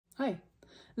Hi,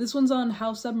 this one's on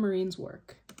how submarines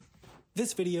work.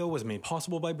 This video was made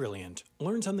possible by Brilliant.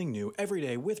 Learn something new every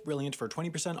day with Brilliant for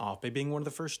 20% off by being one of the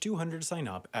first 200 to sign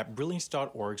up at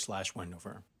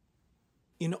brilliant.org/Wendover.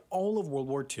 In all of World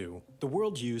War II, the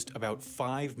world used about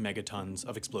 5 megatons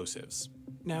of explosives.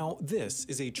 Now, this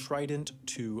is a Trident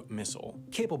II missile,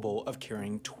 capable of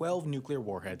carrying 12 nuclear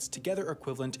warheads, together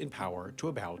equivalent in power to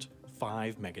about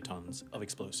 5 megatons of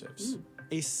explosives.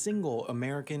 A single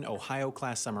American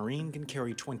Ohio-class submarine can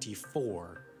carry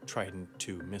 24 Trident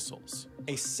II missiles.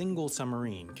 A single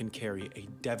submarine can carry a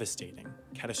devastating,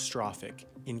 catastrophic,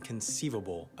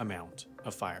 inconceivable amount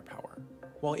of firepower.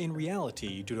 While in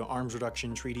reality, due to arms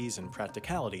reduction treaties and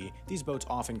practicality, these boats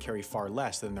often carry far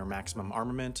less than their maximum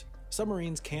armament,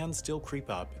 submarines can still creep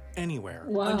up anywhere,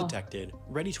 undetected,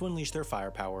 ready to unleash their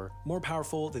firepower, more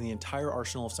powerful than the entire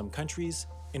arsenal of some countries,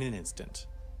 in an instant.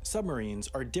 Submarines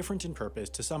are different in purpose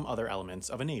to some other elements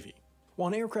of a navy. While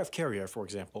an aircraft carrier, for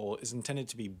example, is intended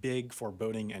to be big,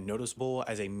 foreboding, and noticeable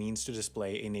as a means to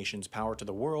display a nation's power to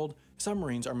the world,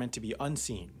 submarines are meant to be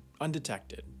unseen,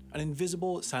 undetected, an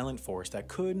invisible, silent force that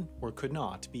could or could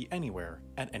not be anywhere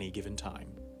at any given time.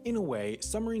 In a way,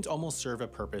 submarines almost serve a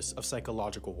purpose of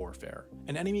psychological warfare.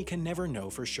 An enemy can never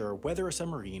know for sure whether a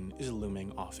submarine is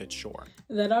looming off its shore.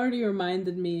 That already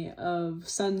reminded me of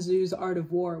Sun Tzu's Art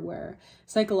of War, where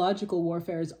psychological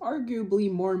warfare is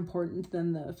arguably more important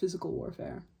than the physical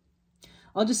warfare.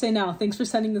 I'll just say now, thanks for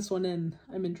sending this one in.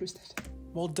 I'm interested.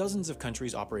 While dozens of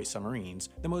countries operate submarines,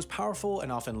 the most powerful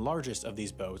and often largest of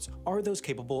these boats are those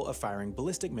capable of firing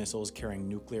ballistic missiles carrying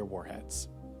nuclear warheads.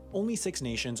 Only 6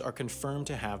 nations are confirmed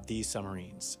to have these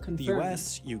submarines: the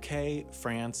US, UK,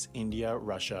 France, India,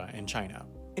 Russia, and China.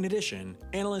 In addition,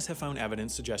 analysts have found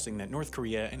evidence suggesting that North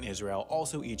Korea and Israel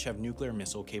also each have nuclear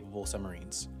missile-capable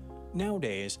submarines.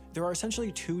 Nowadays, there are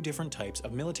essentially 2 different types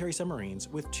of military submarines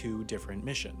with 2 different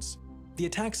missions. The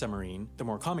attack submarine, the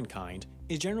more common kind,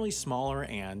 is generally smaller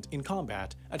and, in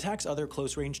combat, attacks other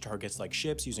close-range targets like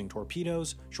ships using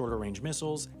torpedoes, shorter-range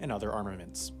missiles, and other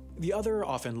armaments. The other,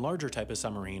 often larger type of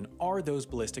submarine are those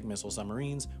ballistic missile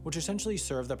submarines, which essentially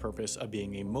serve the purpose of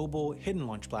being a mobile, hidden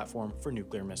launch platform for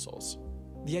nuclear missiles.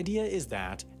 The idea is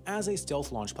that, as a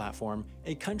stealth launch platform,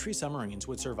 a country's submarines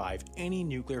would survive any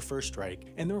nuclear first strike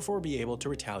and therefore be able to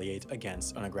retaliate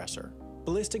against an aggressor.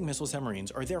 Ballistic missile submarines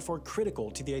are therefore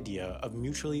critical to the idea of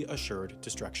mutually assured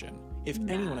destruction. If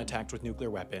anyone attacked with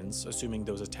nuclear weapons, assuming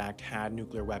those attacked had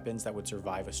nuclear weapons that would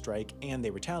survive a strike and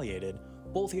they retaliated,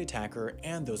 both the attacker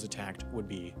and those attacked would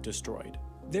be destroyed.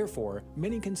 Therefore,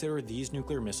 many consider these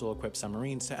nuclear missile-equipped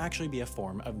submarines to actually be a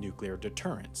form of nuclear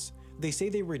deterrence. They say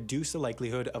they reduce the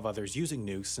likelihood of others using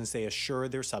nukes since they assure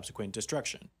their subsequent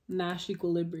destruction. Nash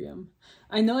equilibrium.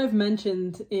 I know I've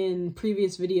mentioned in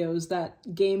previous videos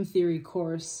that game theory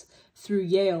course through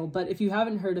Yale, but if you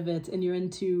haven't heard of it and you're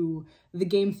into the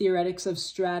game theoretics of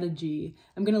strategy,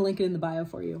 I'm going to link it in the bio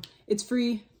for you. It's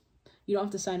free. You don't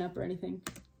have to sign up or anything.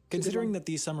 Considering that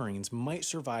these submarines might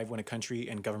survive when a country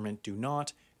and government do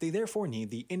not, they therefore need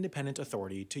the independent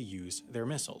authority to use their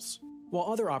missiles.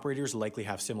 While other operators likely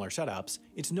have similar setups,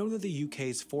 it's known that the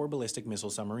UK's 4 ballistic missile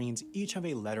submarines each have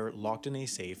a letter locked in a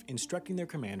safe instructing their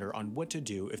commander on what to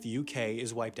do if the UK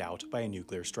is wiped out by a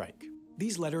nuclear strike.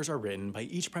 These letters are written by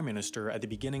each Prime Minister at the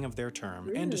beginning of their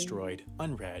term and destroyed,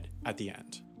 unread, at the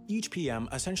end. Each PM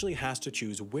essentially has to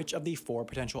choose which of the 4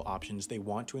 potential options they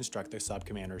want to instruct their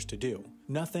sub-commanders to do.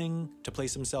 Nothing to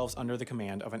place themselves under the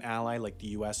command of an ally like the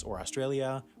US or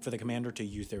Australia, for the commander to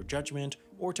use their judgment,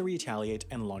 or to retaliate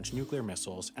and launch nuclear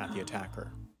missiles at the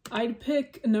attacker. I'd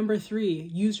pick number 3,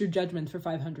 use your judgment for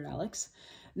 500, Alex.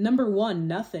 Number 1,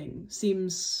 nothing,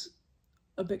 seems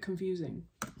a bit confusing.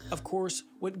 Of course,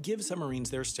 what gives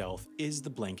submarines their stealth is the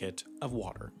blanket of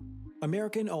water.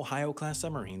 American Ohio-class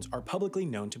submarines are publicly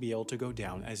known to be able to go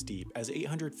down as deep as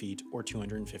 800 feet or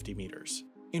 250 meters.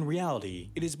 In reality,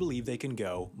 it is believed they can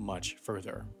go much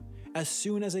further. As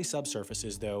soon as a sub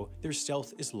surfaces, though, their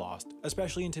stealth is lost,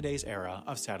 especially in today's era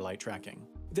of satellite tracking.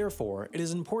 Therefore, it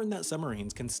is important that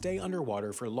submarines can stay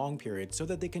underwater for long periods so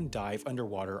that they can dive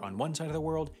underwater on one side of the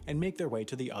world and make their way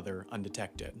to the other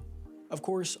undetected. Of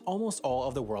course, almost all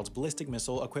of the world's ballistic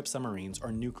missile-equipped submarines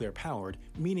are nuclear-powered,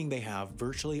 meaning they have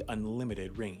virtually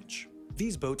unlimited range.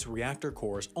 These boats' reactor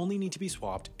cores only need to be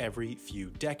swapped every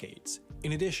few decades.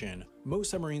 In addition, most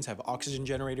submarines have oxygen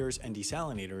generators and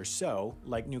desalinators, so,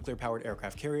 like nuclear-powered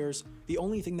aircraft carriers, the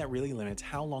only thing that really limits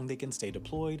how long they can stay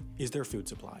deployed is their food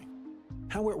supply.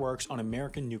 How it works on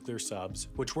American nuclear subs,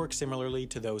 which work similarly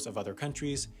to those of other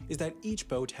countries, is that each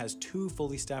boat has 2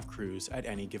 fully staffed crews at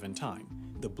any given time,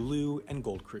 the Blue and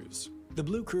Gold crews. The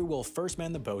Blue crew will first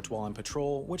man the boat while on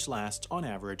patrol, which lasts, on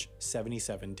average,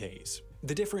 77 days.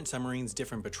 The different submarines'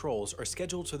 different patrols are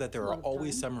scheduled so that there are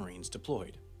always submarines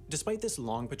deployed. Despite this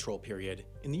long patrol period,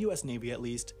 in the US Navy at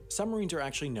least, submarines are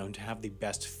actually known to have the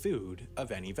best food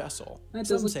of any vessel.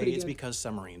 Some say it's because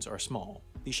submarines are small.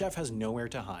 The chef has nowhere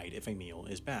to hide if a meal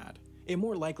is bad. It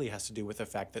more likely has to do with the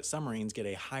fact that submarines get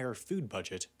a higher food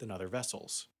budget than other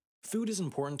vessels. Food is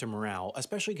important to morale,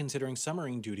 especially considering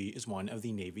submarine duty is one of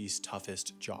the Navy's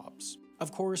toughest jobs.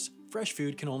 Of course, fresh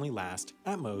food can only last,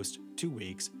 at most, 2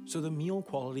 weeks, so the meal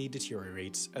quality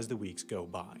deteriorates as the weeks go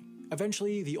by.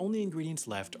 Eventually, the only ingredients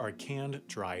left are canned,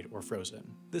 dried, or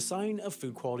frozen. The sign of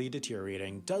food quality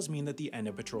deteriorating does mean that the end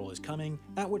of patrol is coming,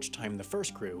 at which time the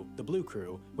first crew, the blue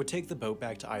crew, would take the boat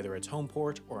back to either its home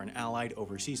port or an allied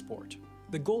overseas port.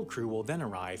 The gold crew will then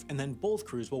arrive, and then both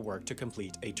crews will work to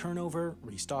complete a turnover,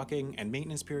 restocking, and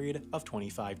maintenance period of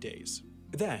 25 days.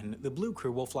 Then, the blue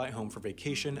crew will fly home for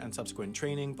vacation and subsequent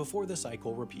training before the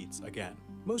cycle repeats again.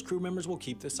 Most crew members will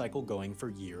keep this cycle going for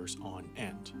years on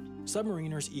end.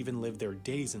 Submariners even live their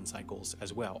days in cycles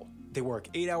as well. They work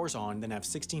 8 hours on, then have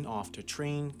 16 off to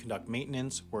train, conduct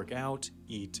maintenance, work out,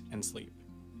 eat, and sleep.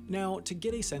 Now, to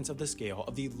get a sense of the scale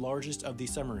of the largest of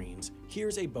these submarines,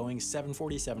 here's a Boeing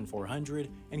 747-400,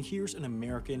 and here's an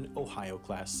American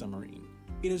Ohio-class submarine.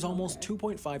 It is almost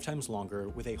 2.5 times longer,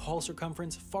 with a hull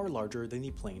circumference far larger than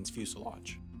the plane's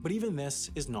fuselage. But even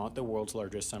this is not the world's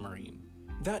largest submarine.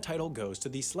 That title goes to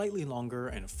the slightly longer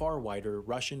and far wider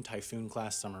Russian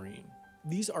Typhoon-class submarine.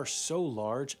 These are so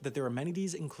large that their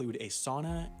amenities include a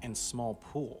sauna and small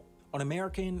pool. On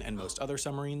American and most other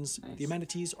submarines, the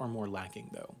amenities are more lacking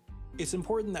though. It's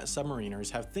important that submariners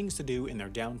have things to do in their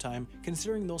downtime,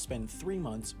 considering they'll spend 3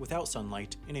 months without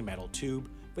sunlight in a metal tube,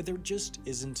 but there just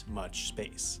isn't much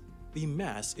space. The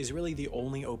mess is really the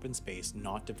only open space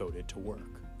not devoted to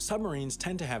work. Submarines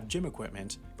tend to have gym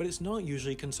equipment, but it's not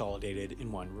usually consolidated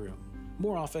in one room.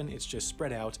 More often, it's just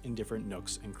spread out in different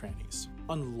nooks and crannies.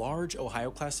 On large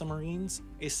Ohio-class submarines,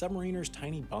 a submariner's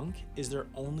tiny bunk is their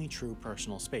only true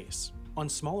personal space. On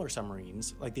smaller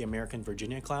submarines, like the American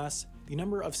Virginia-class, the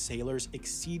number of sailors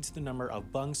exceeds the number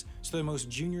of bunks, so the most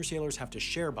junior sailors have to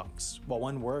share bunks. While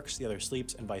one works, the other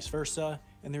sleeps, and vice versa,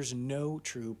 and there's no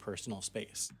true personal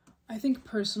space. I think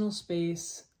personal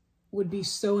space would be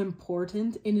so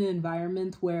important in an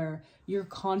environment where you're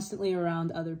constantly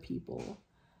around other people.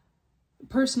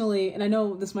 Personally, and I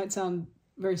know this might sound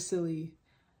very silly,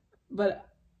 but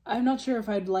I'm not sure if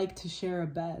I'd like to share a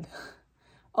bed.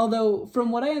 Although,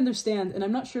 from what I understand, and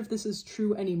I'm not sure if this is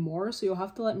true anymore, so you'll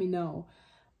have to let me know,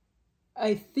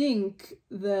 I think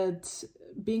that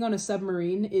being on a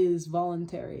submarine is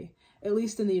voluntary, at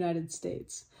least in the United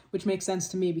States, which makes sense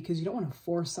to me because you don't want to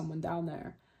force someone down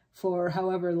there for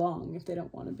however long if they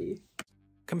don't want to be.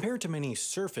 Compared to many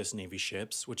surface Navy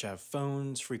ships, which have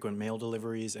phones, frequent mail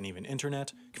deliveries, and even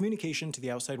internet, communication to the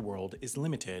outside world is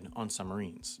limited on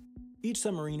submarines. Each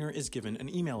submariner is given an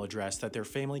email address that their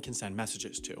family can send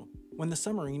messages to. When the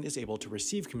submarine is able to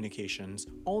receive communications,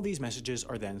 all these messages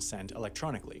are then sent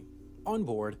electronically. On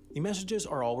board, the messages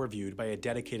are all reviewed by a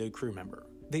dedicated crew member.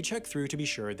 They check through to be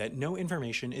sure that no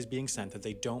information is being sent that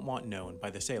they don't want known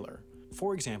by the sailor.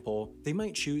 For example, they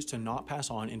might choose to not pass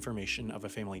on information of a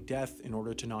family death in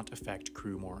order to not affect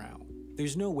crew morale.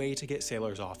 There's no way to get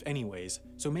sailors off anyways,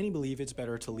 so many believe it's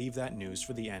better to leave that news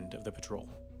for the end of the patrol.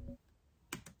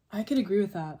 I could agree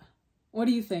with that. What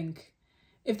do you think?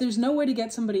 If there's no way to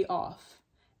get somebody off,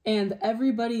 and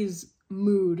everybody's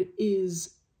mood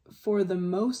is, for the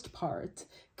most part,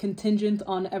 contingent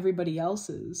on everybody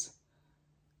else's,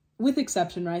 with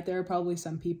exception, right? There are probably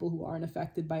some people who aren't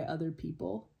affected by other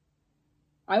people.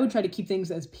 I would try to keep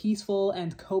things as peaceful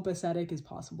and copacetic as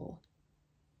possible.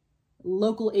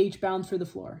 Local H bound for the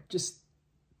floor.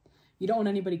 You don't want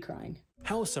anybody crying.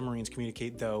 How submarines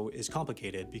communicate, though, is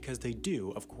complicated because they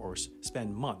do, of course,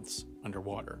 spend months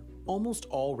underwater. Almost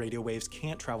all radio waves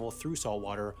can't travel through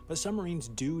saltwater, but submarines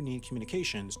do need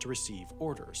communications to receive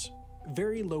orders.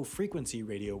 Very low-frequency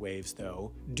radio waves,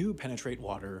 though, do penetrate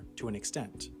water to an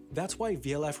extent. That's why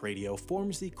VLF radio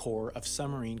forms the core of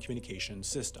submarine communication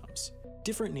systems.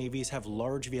 Different navies have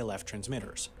large VLF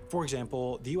transmitters. For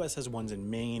example, the US has ones in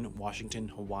Maine, Washington,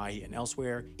 Hawaii, and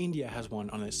elsewhere, India has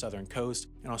one on its southern coast,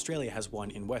 and Australia has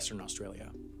one in Western Australia.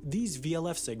 These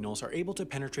VLF signals are able to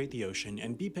penetrate the ocean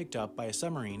and be picked up by a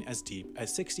submarine as deep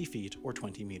as 60 feet or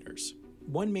 20 meters.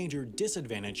 One major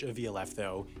disadvantage of VLF,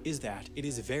 though, is that it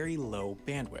is very low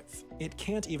bandwidth. It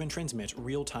can't even transmit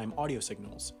real-time audio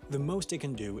signals. The most it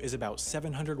can do is about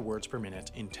 700 words per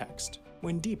minute in text.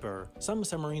 When deeper, some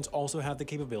submarines also have the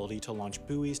capability to launch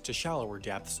buoys to shallower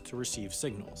depths to receive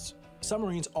signals.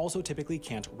 Submarines also typically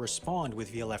can't respond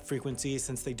with VLF frequencies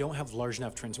since they don't have large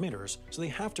enough transmitters, so they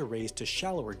have to raise to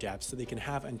shallower depths so they can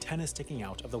have antennas sticking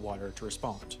out of the water to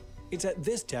respond. It's at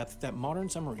this depth that modern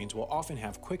submarines will often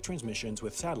have quick transmissions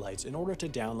with satellites in order to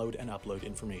download and upload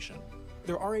information.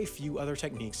 There are a few other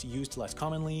techniques used less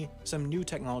commonly, some new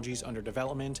technologies under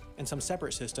development, and some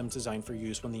separate systems designed for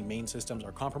use when the main systems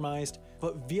are compromised,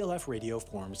 but VLF radio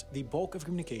forms the bulk of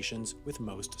communications with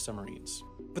most submarines.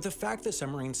 But the fact that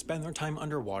submarines spend their time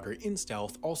underwater in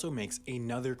stealth also makes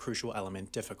another crucial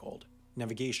element difficult: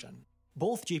 navigation.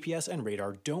 Both GPS and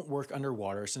radar don't work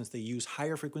underwater since they use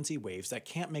higher frequency waves that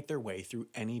can't make their way through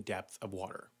any depth of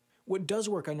water. What does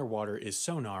work underwater is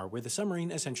sonar, where the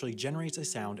submarine essentially generates a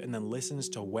sound and then listens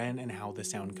to when and how the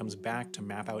sound comes back to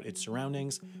map out its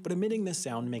surroundings, but emitting this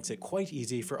sound makes it quite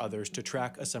easy for others to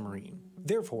track a submarine.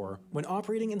 Therefore, when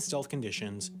operating in stealth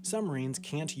conditions, submarines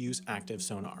can't use active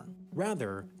sonar.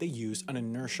 Rather, they use an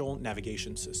inertial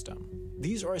navigation system.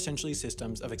 These are essentially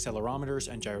systems of accelerometers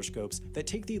and gyroscopes that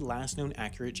take the last known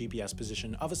accurate GPS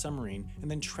position of a submarine and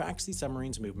then tracks the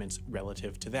submarine's movements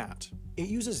relative to that. It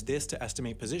uses this to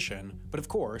estimate position, but of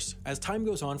course, as time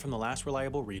goes on from the last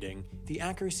reliable reading, the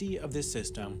accuracy of this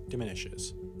system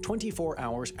diminishes. 24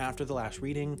 hours after the last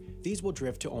reading, these will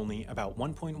drift to only about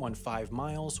 1.15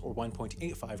 miles or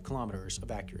 1.85 kilometers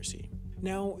of accuracy.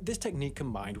 Now, this technique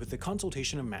combined with the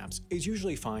consultation of maps is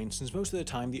usually fine since most of the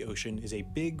time the ocean is a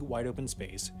big, wide open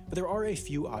space, but there are a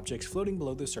few objects floating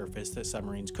below the surface that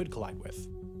submarines could collide with.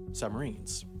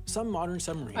 Submarines. Some modern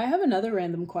submarines... I have another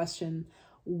random question.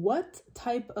 What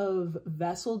type of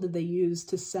vessel did they use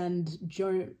to send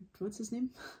what's his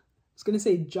name? I was going to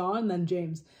say John, then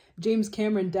James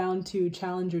Cameron down to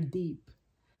Challenger Deep.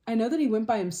 I know that he went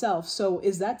by himself, so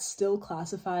is that still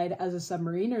classified as a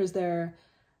submarine, or is there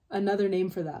another name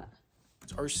for that?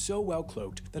 Are so well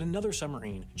cloaked that another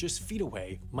submarine just feet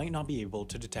away might not be able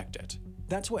to detect it.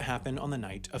 That's what happened on the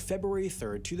night of February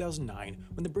 3rd, 2009,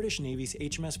 when the British Navy's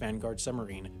HMS Vanguard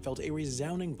submarine felt a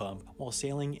resounding bump while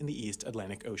sailing in the East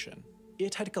Atlantic Ocean.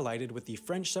 It had collided with the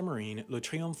French submarine Le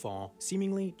Triomphant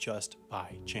seemingly just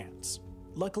by chance.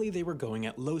 Luckily, they were going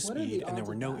at low speed and there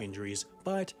were no injuries,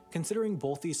 but considering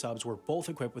both these subs were both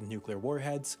equipped with nuclear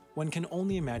warheads, one can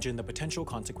only imagine the potential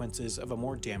consequences of a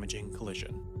more damaging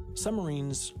collision.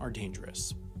 Submarines are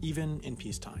dangerous, even in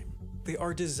peacetime. They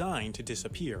are designed to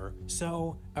disappear,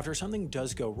 so after something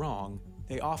does go wrong,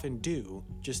 they often do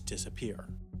just disappear.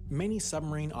 Many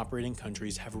submarine operating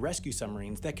countries have rescue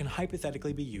submarines that can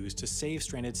hypothetically be used to save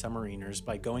stranded submariners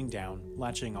by going down,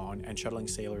 latching on, and shuttling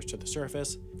sailors to the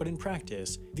surface, but in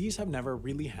practice, these have never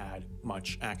really had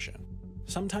much action.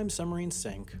 Sometimes submarines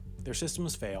sink, their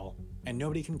systems fail, and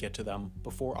nobody can get to them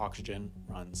before oxygen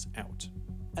runs out.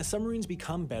 As submarines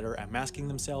become better at masking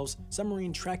themselves,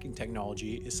 submarine tracking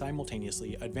technology is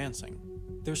simultaneously advancing.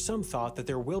 There's some thought that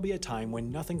there will be a time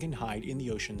when nothing can hide in the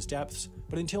ocean's depths,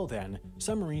 but until then,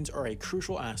 submarines are a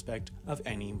crucial aspect of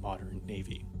any modern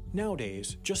navy.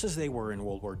 Nowadays, just as they were in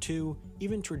World War II,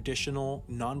 even traditional,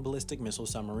 non-ballistic missile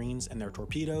submarines and their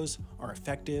torpedoes are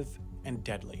effective and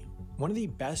deadly. One of the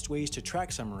best ways to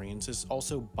track submarines is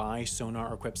also buy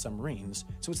sonar-equipped submarines,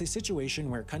 so it's a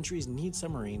situation where countries need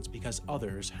submarines because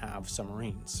others have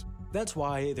submarines. That's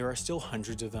why there are still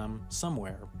hundreds of them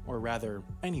somewhere, or rather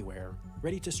anywhere,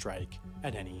 ready to strike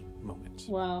at any moment.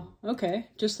 Wow, okay.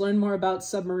 Just learned more about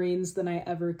submarines than I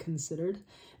ever considered.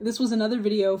 This was another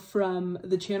video from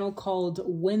the channel called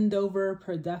Wendover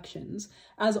Productions.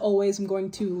 As always, I'm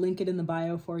going to link it in the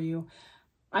bio for you.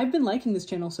 I've been liking this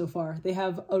channel so far. They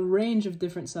have a range of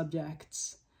different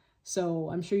subjects, so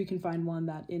I'm sure you can find one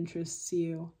that interests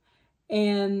you.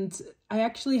 And I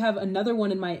actually have another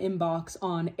one in my inbox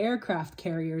on aircraft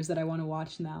carriers that I want to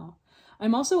watch now.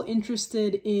 I'm also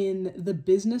interested in the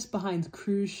business behind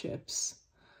cruise ships.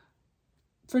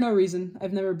 For no reason.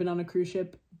 I've never been on a cruise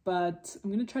ship, but I'm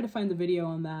going to try to find the video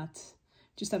on that,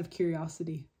 just out of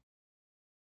curiosity.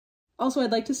 Also,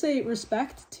 I'd like to say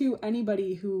respect to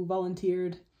anybody who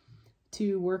volunteered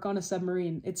to work on a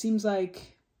submarine. It seems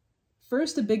like,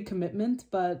 first, a big commitment,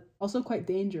 but also quite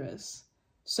dangerous.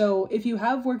 So if you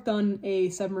have worked on a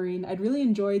submarine, I'd really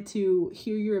enjoy to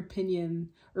hear your opinion,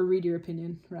 or read your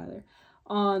opinion, rather,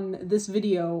 on this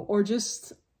video, or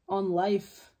just on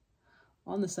life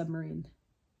on the submarine.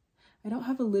 I don't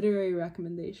have a literary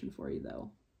recommendation for you, though.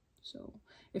 So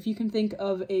if you can think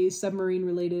of a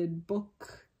submarine-related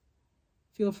book,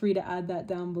 feel free to add that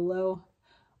down below.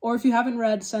 Or if you haven't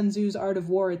read Sun Tzu's Art of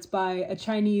War, it's by a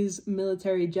Chinese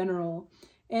military general.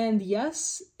 And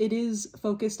yes, it is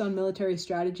focused on military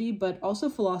strategy, but also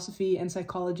philosophy and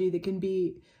psychology that can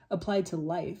be applied to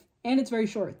life. And it's very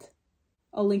short.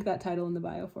 I'll link that title in the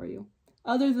bio for you.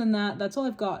 Other than that, that's all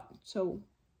I've got. So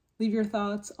leave your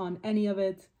thoughts on any of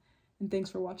it, and thanks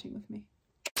for watching with me.